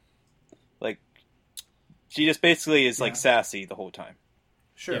time. Like, she just basically is like sassy the whole time.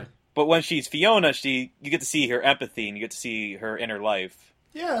 Sure. Yeah. But when she's Fiona, you get to see her empathy and you get to see her inner life.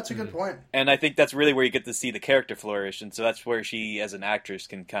 Yeah, that's a good point. And I think that's really where you get to see the character flourish. And so that's where she, as an actress,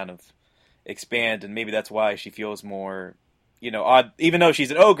 can kind of expand. And maybe that's why she feels more, odd. Even though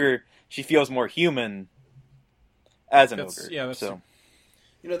she's an ogre, she feels more human as an ogre. Yeah, so.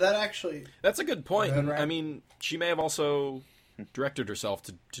 That actually... That's a good point. Right. I mean, she may have also directed herself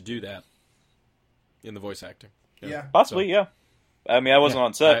to do that in the voice acting. Yeah. Possibly, yeah. I mean, I wasn't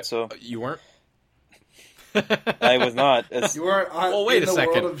on set, so... You weren't? I was not. You weren't on, Well, wait in a the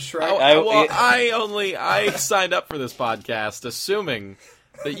second. world of Shrek? I signed up for this podcast assuming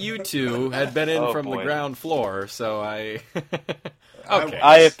that you two had been in from the ground floor, so I... Okay.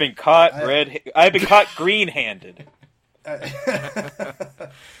 I have been caught green-handed. I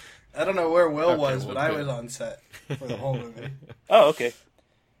don't know where Will was, but I was on set for the whole movie. Oh, okay.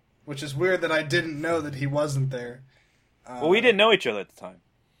 Which is weird that I didn't know that he wasn't there. Well, we didn't know each other at the time.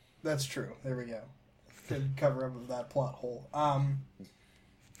 That's true. There we go. Good cover up of that plot hole.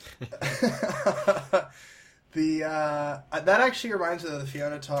 That actually reminds me of the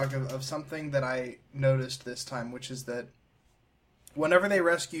Fiona talk of something that I noticed this time, which is that whenever they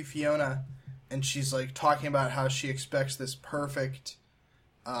rescue Fiona, and she's like talking about how she expects this perfect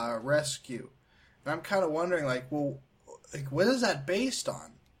rescue, and I'm kind of wondering, what is that based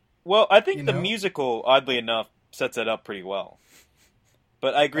on? Well, I think the musical, oddly enough, sets it up pretty well.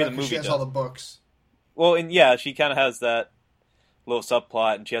 But I agree, the movie she has does. all the books. Well, and yeah, she kind of has that little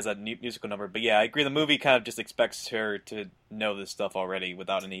subplot, and she has that musical number. But yeah, I agree, the movie kind of just expects her to know this stuff already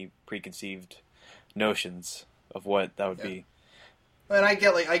without any preconceived notions of what that would be. And I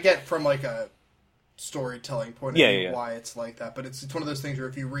get from like a storytelling point of view why it's like that, but it's one of those things where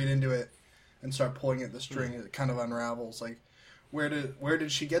if you read into it and start pulling at the string, it kind of unravels. Like, where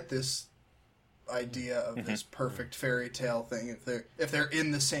did she get this idea of this perfect fairy tale thing? If they're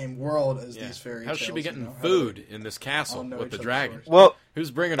in the same world as these fairy tales, how's she be getting food in this castle with the dragon? Well,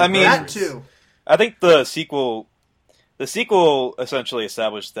 who's bringing her? That too. I think the sequel essentially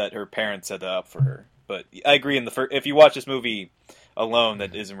established that her parents set that up for her. But I agree, if you watch this movie alone,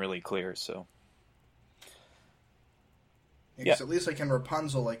 that isn't really clear. So, because at least like in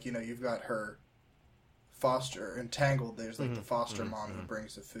Rapunzel, you've got her foster entangled. There's the foster mom who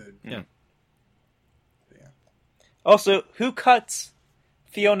brings the food. Yeah. Also, who cuts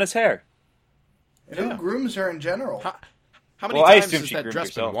Fiona's hair? And who grooms her in general? How many times has that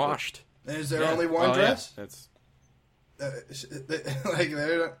dress been washed? Is there only one dress? Yeah. That's...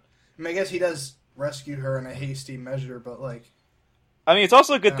 I guess he does rescue her in a hasty measure, but I mean, it's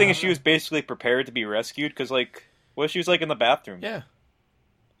also a good thing if she was basically prepared to be rescued, because what if she was in the bathroom? Yeah.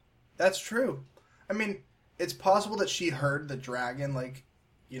 That's true. I mean, it's possible that she heard the dragon,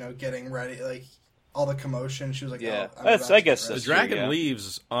 getting ready, all the commotion. She was like, yeah. Oh, I guess the dragon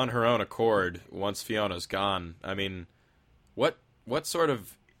leaves on her own accord once Fiona's gone. I mean, what sort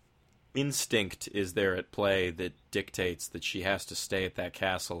of instinct is there at play that dictates that she has to stay at that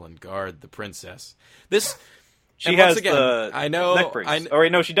castle and guard the princess? She has again, the I know, neck brace. Or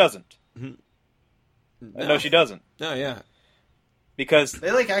wait, no, she doesn't. No, she doesn't. No, yeah. Because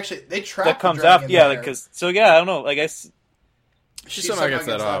they trap that comes the dragon after, I don't know. I guess she somehow gets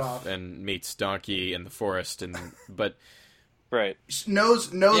that off and meets Donkey in the forest, but right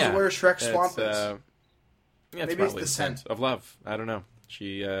knows where Shrek's swamp is. Yeah, maybe it's the scent of love. I don't know.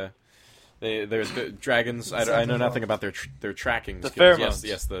 She there's dragons. I know nothing about their tracking. The skills. pheromones.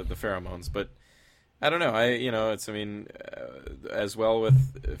 Yes, the pheromones, but. I don't know. As well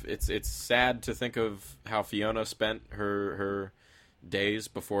with it's sad to think of how Fiona spent her days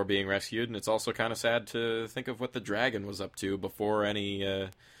before being rescued, and it's also kind of sad to think of what the dragon was up to before any,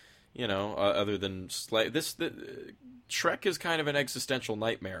 other than Shrek is kind of an existential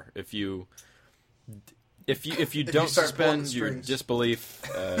nightmare if you don't suspend your disbelief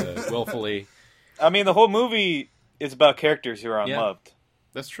willfully. I mean, the whole movie is about characters who are unloved.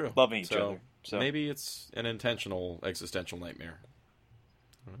 That's true. Loving each other. So maybe it's an intentional existential nightmare.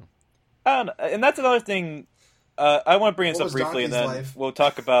 I don't know. And that's another thing. I want to bring this up briefly, and then we'll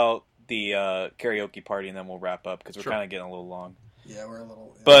talk about the karaoke party, and then we'll wrap up because we're kind of getting a little long. Yeah, we're a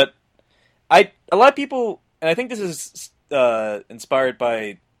little. Yeah. But a lot of people, and I think this is inspired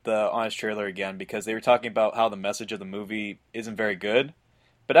by the Honest Trailer again, because they were talking about how the message of the movie isn't very good.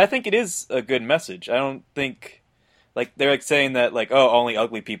 But I think it is a good message. I don't think. They're saying that, only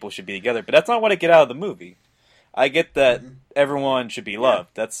ugly people should be together. But that's not what I get out of the movie. I get that everyone should be loved.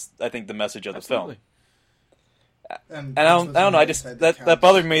 That's, I think, the message of the film. And I don't know, that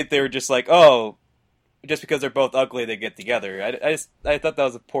bothered me that they were just just because they're both ugly, they get together. I thought that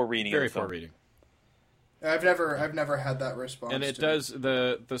was a poor reading. Very of the film. poor reading. I've never had that response. And it to does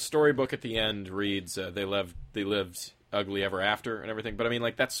the storybook at the end reads they lived ugly ever after and everything. But I mean,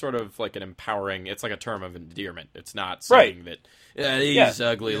 like that's sort of like an empowering. It's like a term of endearment. It's not saying that these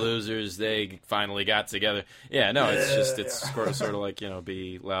ugly losers they finally got together. Yeah, no, it's just sort of like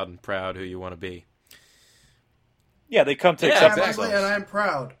be loud and proud who you want to be. Yeah, they come to I'm accept ugly themselves. and I'm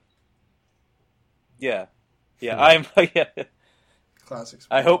proud. Yeah, I'm. Yeah. Classics.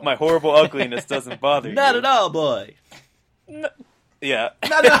 I hope my horrible ugliness doesn't bother you. Not at all, boy. Yeah.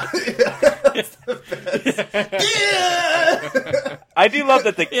 No. That's the best. I do love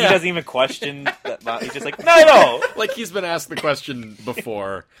that he doesn't even question that. He's just like, no. Like he's been asked the question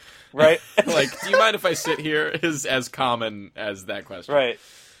before. Right? Like, do you mind if I sit here? Is as common as that question. Right.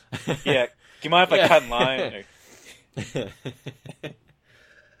 Yeah. Do you mind if I cut in line?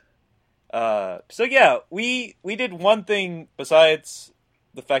 So yeah, we did one thing besides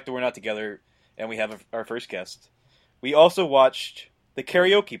the fact that we're not together and we have our first guest. We also watched the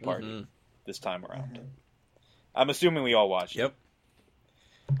karaoke party this time around. I'm assuming we all watched. Yep.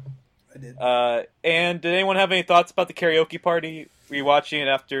 I did. And did anyone have any thoughts about the karaoke party? Were you watching it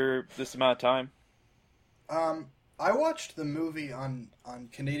after this amount of time? I watched the movie on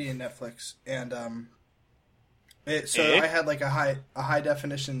Canadian Netflix, and I had like a high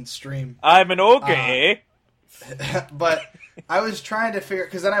definition stream. I'm an ogre, eh? But I was trying to figure,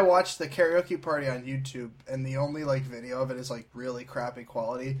 because then I watched the karaoke party on YouTube, and the only like video of it is like really crappy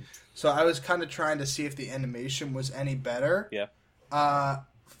quality. So I was kind of trying to see if the animation was any better. Yeah.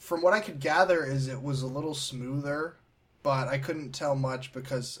 From what I could gather, is it was a little smoother, but I couldn't tell much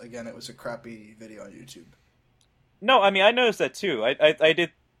because again, it was a crappy video on YouTube. No, I mean I noticed that too. I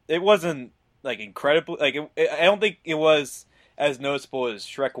did. It wasn't like incredible. Like I don't think it was as noticeable as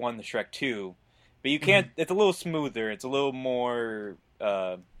Shrek 1 to Shrek 2. But you can't. It's a little smoother. It's a little more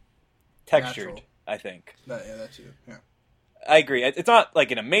textured. Natural. I think. That too. Yeah. I agree. It's not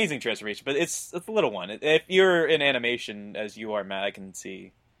like an amazing transformation, but it's a little one. If you're in animation, as you are, Matt, I can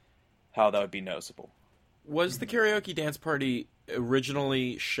see how that would be noticeable. Was the karaoke dance party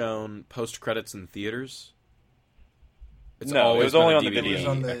originally shown post credits in theaters? It's No, it was only on the DVD video. It was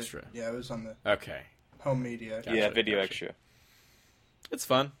on the extra. Yeah, it was on the Okay, home media. Gotcha, Yeah, video gotcha. extra. It's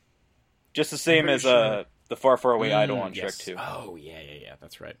fun. Just the same pretty as sure. the Far Far Away Idol on yes. Shrek 2. Oh yeah,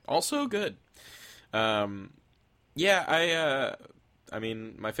 that's right. Also good. I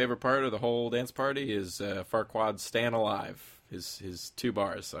mean, my favorite part of the whole dance party is Farquaad's "Stayin' Alive." His 2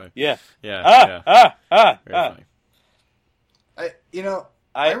 bars. So Yeah. yeah. Very funny.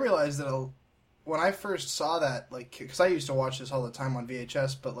 I realized that when I first saw that, like, because I used to watch this all the time on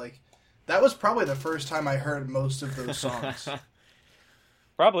VHS, but like, that was probably the first time I heard most of those songs.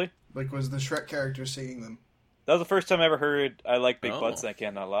 Probably. Like, was the Shrek character singing them? That was the first time I ever heard "I Like Big Oh. Butts and I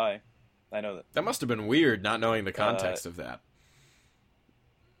Cannot Lie." I know that. That must have been weird, not knowing the context of that.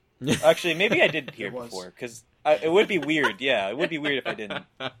 Actually, maybe I did hear it It was. before because it would be weird. Yeah, it would be weird if I didn't.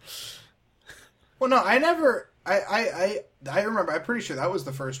 Well, no, I never. I remember. I'm pretty sure that was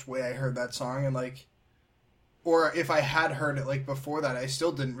the first way I heard that song, and like, or if I had heard it like before that, I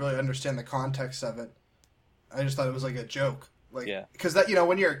still didn't really understand the context of it. I just thought it was like a joke, like, Yeah. because that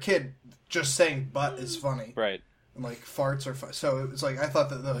when you're a kid, just saying "butt" is funny, Right. and like farts are fun. So it was like I thought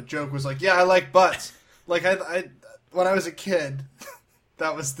that the joke was like, yeah, I like butts. Like I when I was a kid,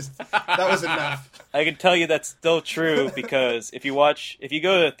 that was enough. I can tell you that's still true because if you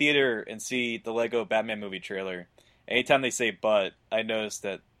go to the theater and see the Lego Batman movie trailer, anytime they say "butt," I notice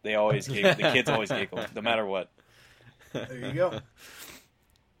that they always giggle. The kids always giggle, no matter what. There you go.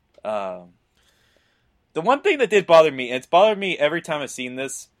 The one thing that did bother me, and it's bothered me every time I've seen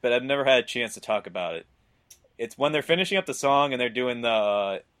this, but I've never had a chance to talk about it. It's when they're finishing up the song and they're doing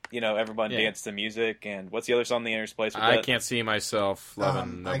the, everyone dance to music, and what's the other song they intersplice with I that? can't see myself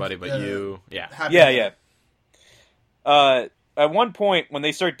loving nobody but you. Yeah. Happy Yeah. At one point, when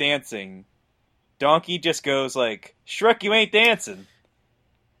they start dancing, Donkey just goes like, "Shrek, you ain't dancing."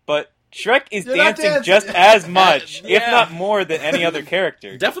 But Shrek is You're not dancing dancing. just as much, if Yeah. not more, than any other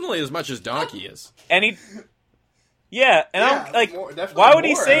character. Definitely as much as Donkey is. And he... Yeah, and I'm like, definitely why would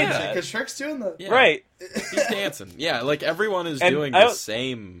he more, say actually, that? Because Shrek's doing the Yeah. Right. He's dancing. Yeah, like everyone is And doing I the don't-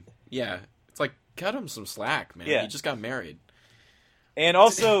 same. Yeah. It's like, cut him some slack, man. Yeah. He just got married. And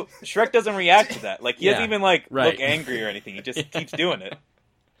also, Shrek doesn't react to that. Like, he doesn't Yeah, even, like, right. look angry or anything. He just keeps doing it.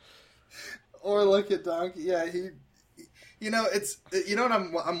 Or look at Donkey. Yeah, it's what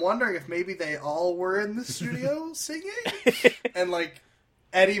I'm wondering if maybe they all were in the studio singing, and like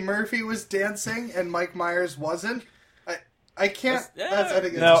Eddie Murphy was dancing and Mike Myers wasn't. I can't. That's- I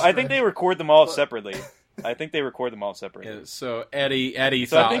think it's No, a I think stretch. they record them all But- separately. I think they record them all separately. Yeah, so Eddie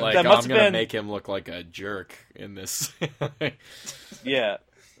So I thought think like, that oh, must I'm have gonna been- make him look like a jerk in this. Yeah,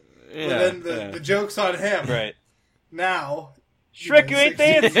 But then the joke's on him. right. Now. Shrek, you ain't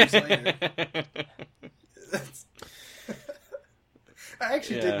 16 dancing. years later. I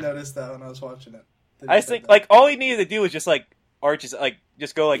actually Yeah. did notice that when I was watching it. I think like all he needed to do was just like arches, like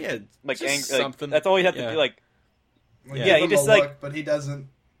just go like Yeah, like just angry. Like, something. that's all he had to Yeah. do. Like yeah, he just, like- but he doesn't.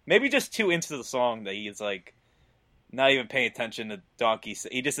 maybe just too into the song that he's like not even paying attention to Donkey.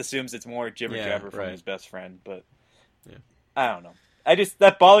 He just assumes it's more Jibber Yeah, Jabber from right. his best friend. But Yeah. I don't know. I just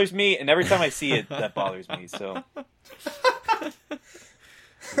that bothers me, and every time I see it, that bothers me. So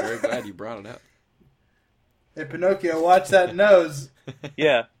Very glad you brought it up. Hey, Pinocchio, watch that nose.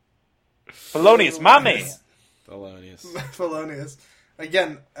 yeah, Felonious, mommy. Thelonious. Felonious.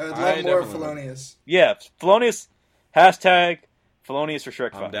 Again, I would I love more definitely would. Felonious. Yeah, Felonious. Hashtag Felonious for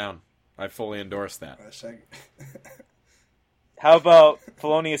Shrek 5. I'm down. I fully endorse that. How about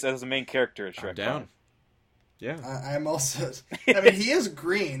Felonious as the main character at Shrek I'm down. 5? Yeah. I'm also. I mean, he is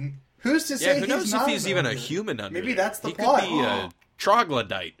green. Who's to say Yeah, who knows he's if not he's an even a ogre? human under Maybe it. that's the he plot. could be a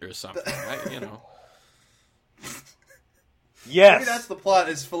troglodyte or something. You know. Yes. Maybe that's the plot.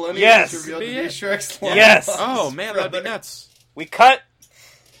 Is Felonious Yes. revealed to be Yeah. Shrek's Yes. Oh man, that'd be brother. nuts. We cut.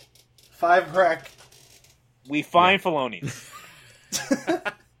 5 wreck. We find Felonious.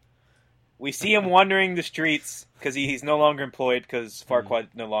 We see him wandering the streets because he's no longer employed because Farquaad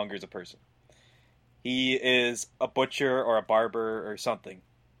no longer is a person. He is a butcher or a barber or something.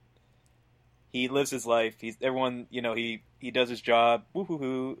 He lives his life. He's everyone, he does his job.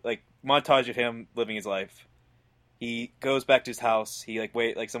 Woo-hoo-hoo. Like montage of him living his life. He goes back to his house. He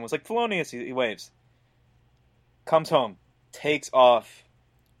someone's like Felonious. He waves. Comes home, takes off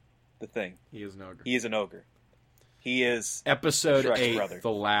the thing. He is an ogre. He is an ogre. He is Episode Shrek's 8, brother.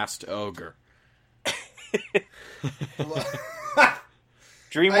 The Last Ogre.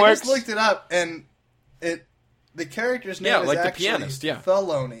 DreamWorks. I just looked it up, and the character's name Yeah, is like the actually pianist, yeah.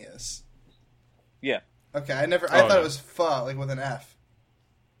 Felonious. Yeah. Okay, I Oh, thought no. it was Pho, like with an F.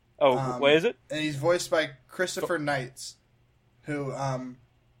 Oh, what is it? And he's voiced by Christopher Knights, who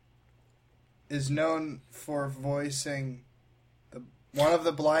is known for voicing one of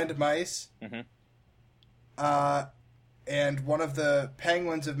the blind mice, Mhm. and one of the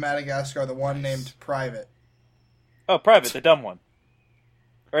penguins of Madagascar, the one named Private. Oh, Private, the dumb one.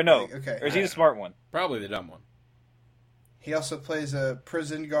 Or no. Okay. Or is he the smart one? Probably the dumb one. He also plays a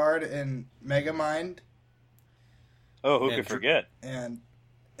prison guard in Megamind, Oh, who And could forget? and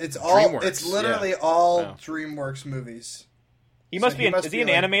it's all DreamWorks, it's literally all Wow. DreamWorks movies. He So must be. he must Is he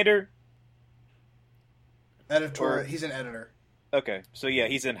be an like- animator? Editor, Or- he's an editor. Okay, so yeah,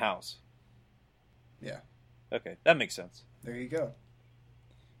 he's in house. Yeah, Okay, that makes sense. there you go.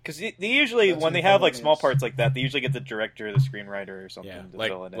 Because they usually, That's when who they have like Felonious. small parts like that, they usually get the director or the screenwriter or something Yeah, to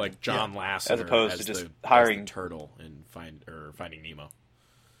fill it in. like John Lasseter As opposed to as just the, hiring- as the turtle in Finding Nemo.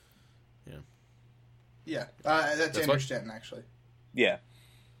 Yeah, that's Andrew what- Stanton actually. Yeah.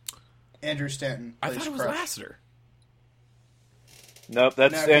 Andrew Stanton. I plays thought it was Crush. Lasseter. Nope,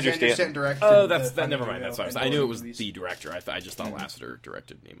 that's No, 'cause Andrew Stanton. directed. Oh, that's the that. Never Finding mind. That's Nemo what I and knew it Dory was movies. the director. I just thought Lasseter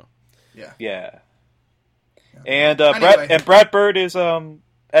directed Nemo. Yeah. Yeah. And Anyway. Brad Bird is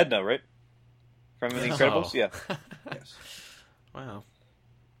Edna, right? From The Incredibles. Oh. Yeah. Yes. Wow.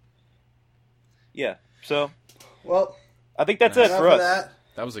 Yeah. So Well, I think that's Nice. it enough for of us. that.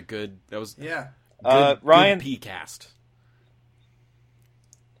 That was a good. That was Yeah. Ryan. Good P-cast.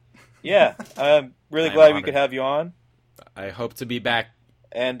 Yeah, I'm really I am glad we honored. could have you on, I hope to be back.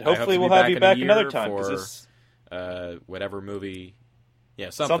 and I hope hopefully to be we'll have back you in a back year another time. 'Cause for, this whatever movie. Yeah,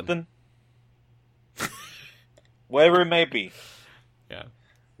 something. Whatever it may be, Yeah.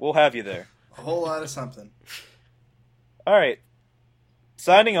 we'll have you there. A whole lot of something. All right.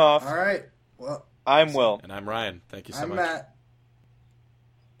 Signing off. All right. Well, I'm Will. And I'm Ryan. Thank you so I'm much. Matt.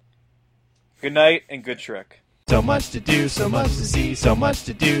 Good night and good Shrek. So much to do, so much to see, so much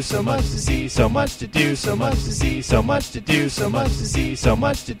to do, so much to see, so much to do, so much to see, so much to do, so much to see, so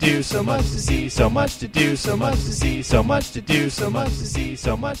much to do, so much to see, so much to do, so much to see, so much to do, so much to see,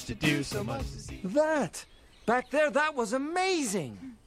 so much to do, so much to see. That! Back there, that was amazing!